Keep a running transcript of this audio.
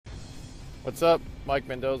What's up? Mike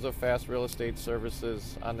Mendoza, Fast Real Estate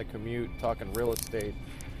Services on the commute, talking real estate,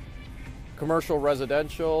 commercial,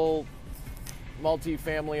 residential,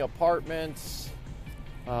 multifamily apartments,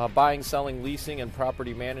 buying, selling, leasing, and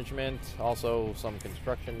property management. Also, some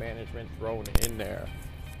construction management thrown in there.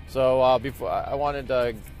 So, before I wanted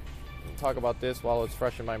to talk about this while it's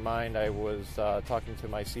fresh in my mind, I was talking to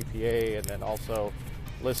my CPA and then also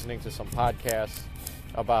listening to some podcasts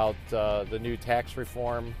about the new tax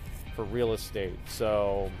reform for real estate.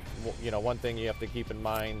 So, one thing you have to keep in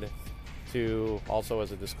mind too, also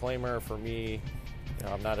as a disclaimer for me,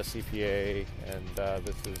 I'm not a CPA, and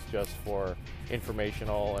this is just for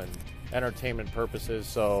informational and entertainment purposes.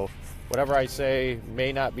 So, whatever I say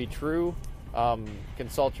may not be true.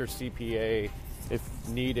 Consult your CPA if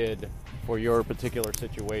needed for your particular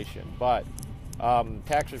situation. But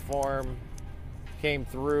tax reform came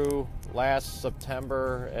through last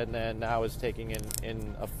September and then now is taking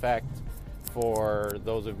in effect for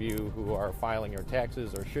those of you who are filing your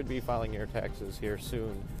taxes or should be filing your taxes here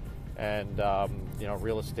soon. And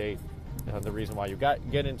real estate, the reason why you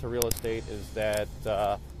get into real estate is that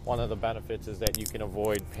one of the benefits is that you can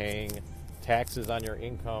avoid paying taxes on your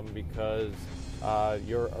income because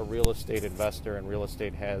you're a real estate investor and real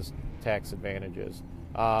estate has tax advantages.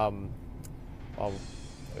 A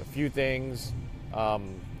few things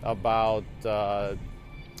about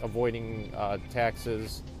avoiding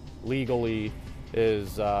taxes legally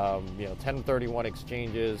is 1031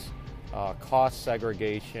 exchanges, cost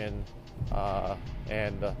segregation,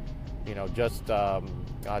 and just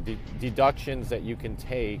deductions that you can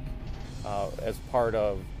take as part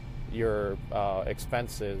of your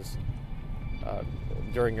expenses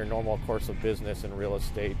during your normal course of business in real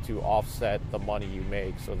estate to offset the money you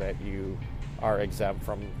make so that you are exempt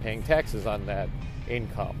from paying taxes on that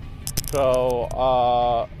income. So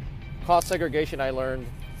cost segregation, I learned,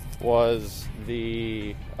 was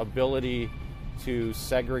the ability to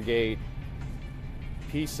segregate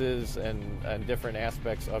pieces and different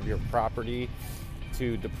aspects of your property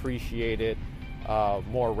to depreciate it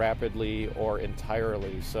more rapidly or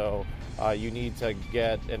entirely. So you need to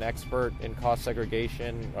get an expert in cost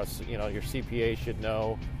segregation. Your CPA should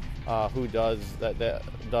know who does that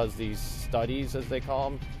does these studies, as they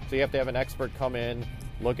call them. So you have to have an expert come in,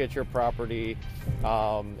 look at your property,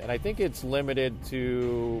 and I think it's limited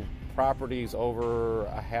to properties over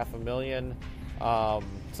 $500,000.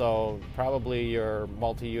 So probably your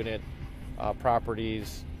multi-unit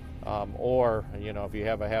properties, or if you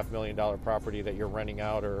have a $500,000 property that you're renting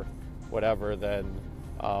out or whatever, then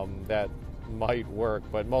that might work.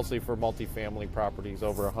 But mostly for multifamily properties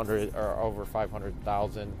over 100 or over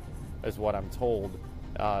 500,000 is what I'm told.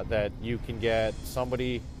 That you can get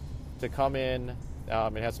somebody to come in.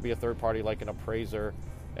 It has to be a third party, like an appraiser,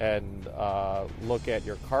 and look at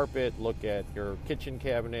your carpet, look at your kitchen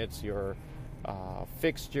cabinets, your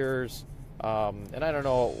fixtures, and I don't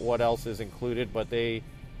know what else is included, but they,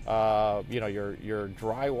 your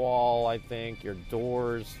drywall, I think, your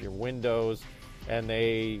doors, your windows, and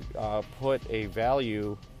they put a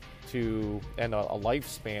value to and a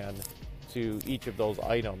lifespan to each of those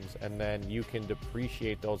items, and then you can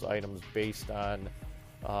depreciate those items based on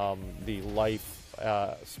the life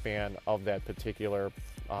span of that particular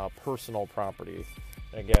personal property.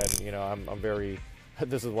 Again, I'm very.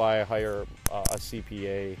 This is why I hire a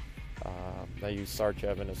CPA. I use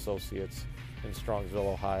Sarchev and Associates in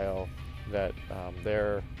Strongsville, Ohio. That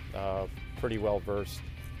they're pretty well versed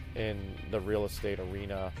in the real estate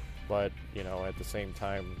arena, but at the same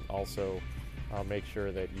time also make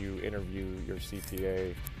sure that you interview your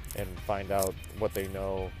CPA and find out what they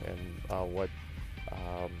know and what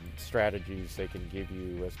strategies they can give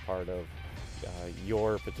you as part of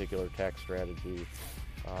your particular tax strategy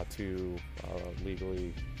to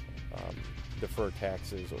legally defer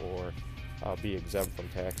taxes or be exempt from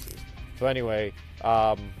taxes. So anyway,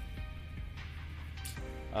 I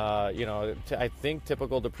think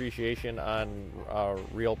typical depreciation on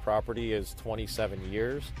real property is 27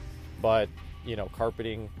 years, but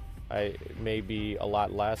carpeting may be a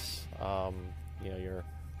lot less. Your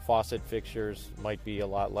faucet fixtures might be a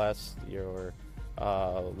lot less. Your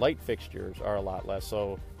light fixtures are a lot less.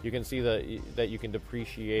 So you can see that you can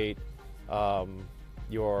depreciate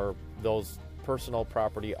those personal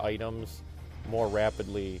property items more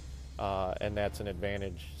rapidly, and that's an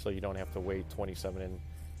advantage. So you don't have to wait 27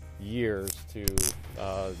 years to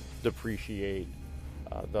depreciate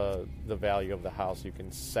the value of the house. You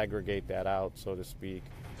can segregate that out, so to speak,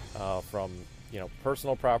 from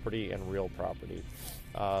personal property and real property.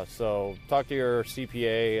 So talk to your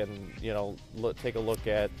CPA and take a look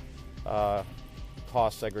at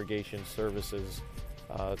cost segregation services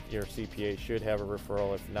your CPA should have a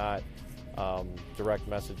referral. If not, direct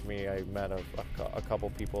message me. I met a couple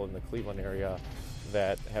people in the Cleveland area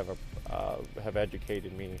that have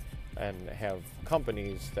educated me and have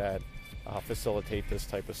companies that facilitate this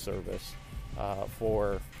type of service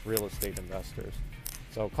for real estate investors.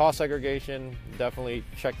 So cost segregation, definitely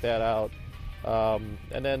check that out.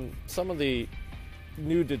 And then some of the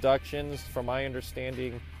new deductions, from my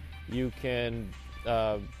understanding, you can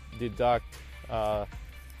deduct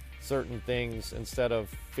certain things instead of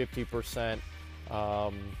 50%.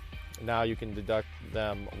 Now you can deduct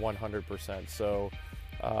them 100%. So,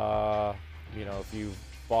 if you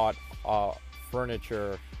bought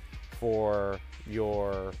furniture for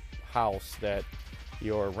your house that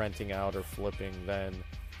you're renting out or flipping, then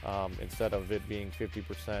instead of it being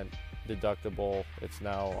 50% deductible, it's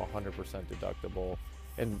now 100% deductible,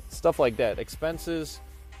 and stuff like that. Expenses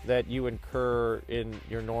that you incur in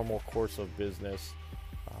your normal course of business,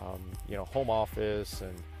 home office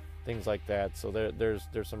and things like that. So there's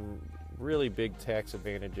some really big tax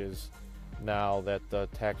advantages now that the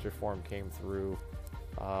tax reform came through.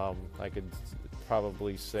 I could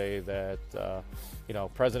probably say that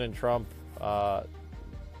President Trump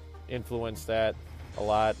influenced that a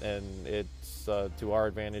lot, and it's to our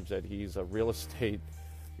advantage that he's a real estate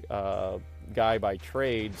guy by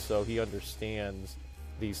trade, so he understands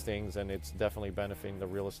these things, and it's definitely benefiting the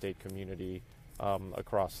real estate community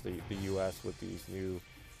across the U.S. with these new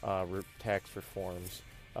tax reforms.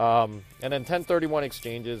 And then 1031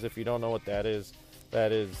 exchanges, if you don't know what that is,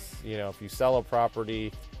 if you sell a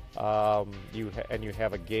property you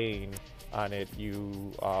have a gain on it,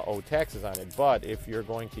 you owe taxes on it. But if you're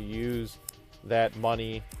going to use that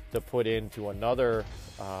money to put into another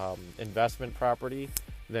investment property,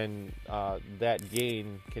 then that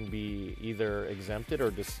gain can be either exempted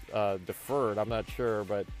or deferred. I'm not sure,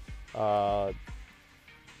 but the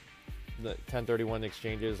 1031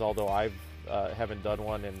 exchanges, although I haven't done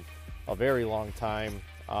one in a very long time,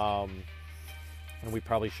 and we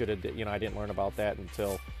probably should have, I didn't learn about that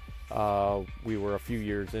until we were a few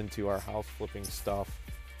years into our house flipping stuff,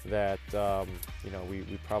 that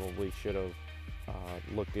we probably should have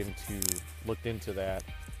looked into that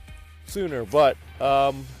sooner. But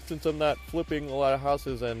since I'm not flipping a lot of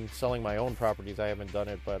houses and selling my own properties, I haven't done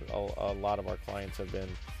it. But a lot of our clients have been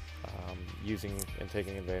using and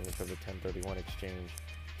taking advantage of the 1031 exchange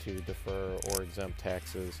to defer or exempt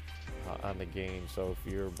taxes on the gain. So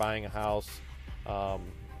if you're buying a house to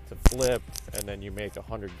flip and then you make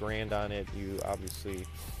 $100,000 on it, you obviously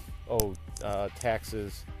owe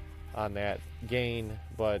taxes on that gain.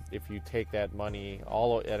 But if you take that money,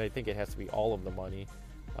 and I think it has to be all of the money,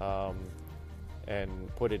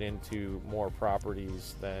 and put it into more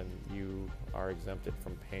properties, then you are exempted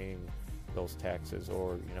from paying those taxes.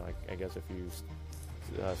 Or I guess if you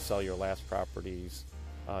sell your last properties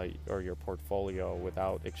or your portfolio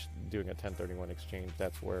without doing a 1031 exchange,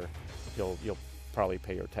 that's where you'll probably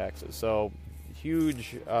pay your taxes. So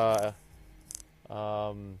huge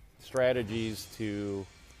strategies to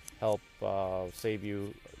help save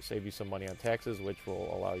you some money on taxes, which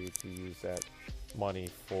will allow you to use that money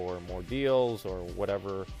for more deals or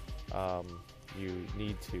whatever you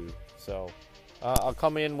need to. So I'll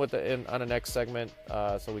come in on the next segment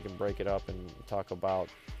so we can break it up and talk about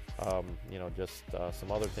just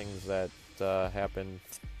some other things that happened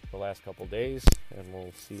the last couple days, and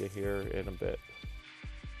we'll see you here in a bit.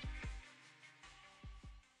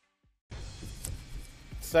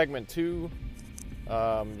 Segment 2,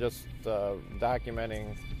 just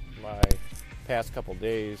documenting my past couple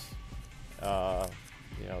days.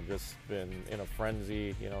 Just been in a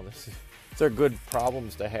frenzy. These are good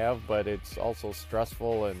problems to have, but it's also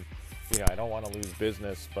stressful, and I don't want to lose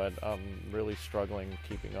business, but I'm really struggling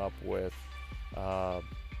keeping up with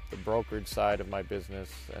the brokerage side of my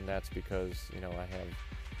business, and that's because I have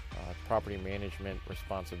property management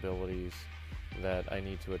responsibilities that I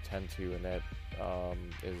need to attend to, and that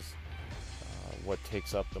is what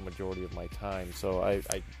takes up the majority of my time. So I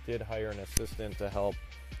did hire an assistant to help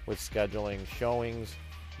with scheduling showings,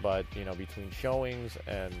 but between showings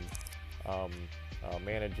and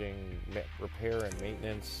managing repair and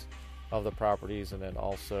maintenance of the properties, and then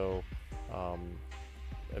also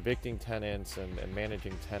evicting tenants and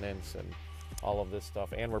managing tenants and all of this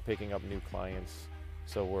stuff, and we're picking up new clients,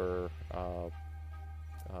 so we're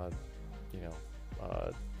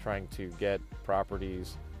trying to get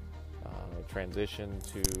properties transition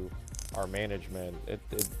to our management.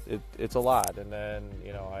 It's a lot. And then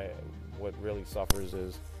what really suffers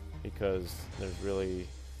is because there's really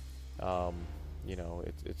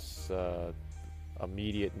it's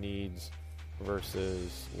immediate needs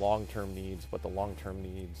versus long-term needs, but the long-term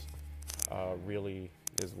needs really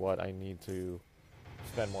is what I need to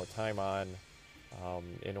spend more time on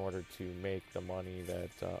in order to make the money that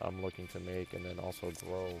I'm looking to make, and then also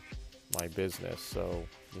grow my business. So,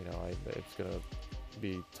 it's going to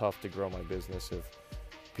be tough to grow my business if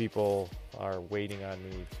people are waiting on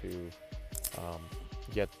me to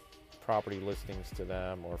get property listings to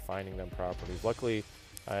them or finding them properties. Luckily,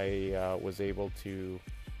 I was able to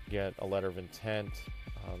get a letter of intent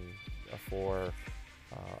for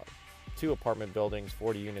 2 apartment buildings,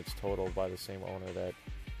 40 units total, by the same owner that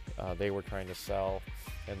they were trying to sell.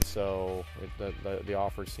 And so the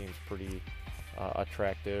offer seems pretty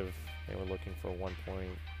attractive. They were looking for 1.1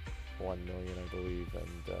 million, I believe,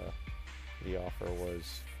 and the offer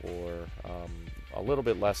was for a little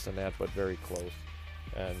bit less than that, but very close.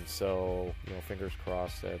 And so, fingers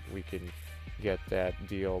crossed that we can get that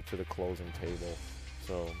deal to the closing table.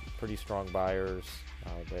 So, pretty strong buyers.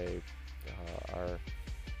 They are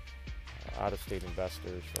out-of-state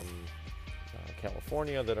investors from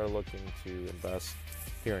California that are looking to invest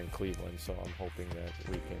here in Cleveland. So, I'm hoping that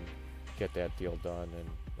we can get that deal done and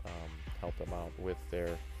help them out with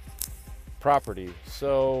their property.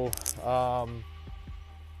 So,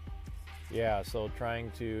 so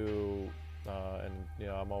trying to,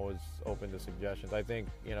 I'm always open to suggestions. I think,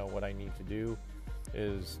 what I need to do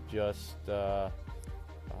is just,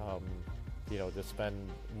 just spend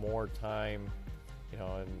more time,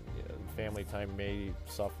 and family time may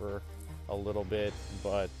suffer a little bit,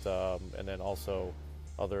 but, and then also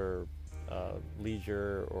other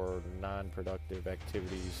leisure or non-productive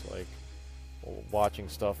activities like watching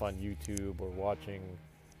stuff on YouTube or watching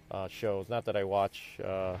shows. Not that I watch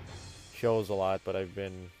shows a lot, but I've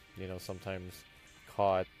been, sometimes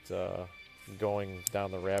caught going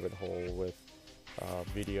down the rabbit hole with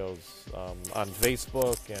videos on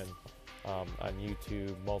Facebook and on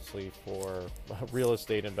YouTube, mostly for real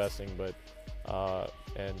estate investing, but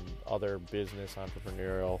and other business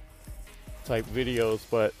entrepreneurial type videos.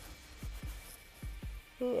 But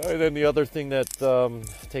and then the other thing that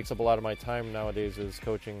takes up a lot of my time nowadays is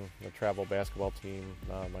coaching the travel basketball team,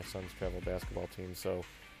 my son's travel basketball team. So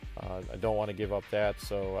I don't want to give up that.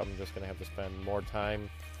 So I'm just going to have to spend more time,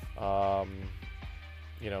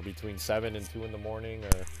 between 7 and 2 in the morning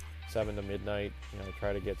or 7 to midnight.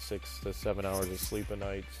 Try to get 6 to 7 hours of sleep a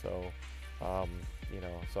night. So,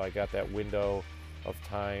 so I got that window of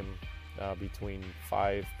time between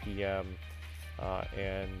 5 p.m.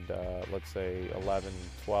 And let's say 11,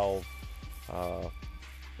 12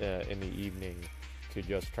 in the evening to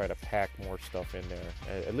just try to pack more stuff in there,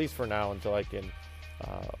 at least for now, until I can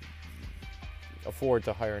afford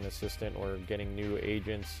to hire an assistant. Or getting new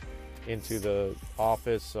agents into the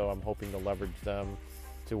office, so I'm hoping to leverage them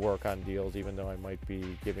to work on deals, even though I might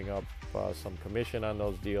be giving up some commission on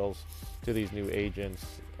those deals to these new agents.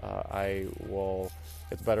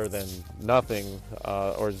 It's better than nothing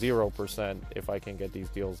or 0% if I can get these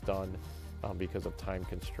deals done because of time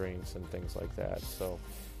constraints and things like that. So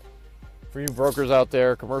for you brokers out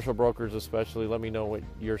there, commercial brokers especially, let me know what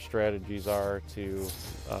your strategies are to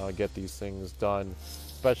get these things done,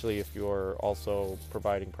 especially if you're also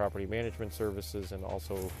providing property management services and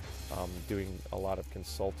also doing a lot of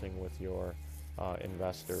consulting with your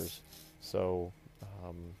investors. So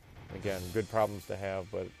again, good problems to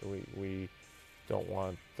have, but we don't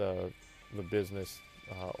want the business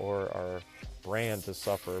or our brand to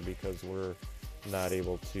suffer because we're not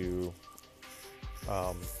able to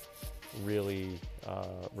really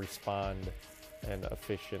respond and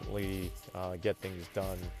efficiently get things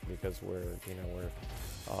done because we're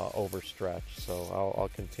overstretched. So I'll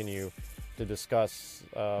continue to discuss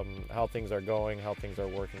how things are going, how things are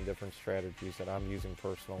working, different strategies that I'm using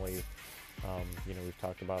personally. We've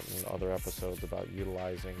talked about in other episodes about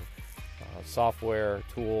utilizing software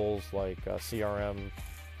tools like CRM,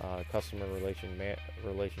 customer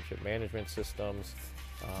relationship management systems,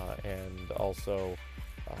 and also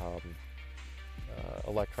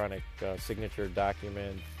electronic signature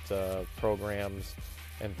document programs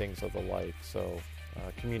and things of the like. So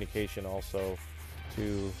communication also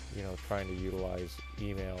to trying to utilize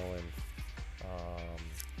email and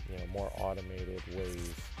more automated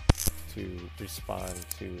ways to respond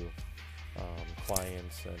to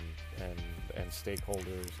clients and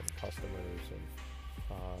stakeholders and customers and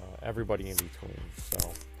everybody in between.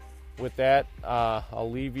 So with that,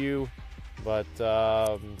 I'll leave you, but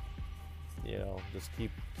just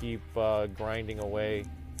keep grinding away,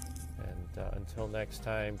 and until next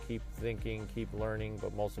time, keep thinking, keep learning,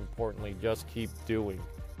 but most importantly, just keep doing.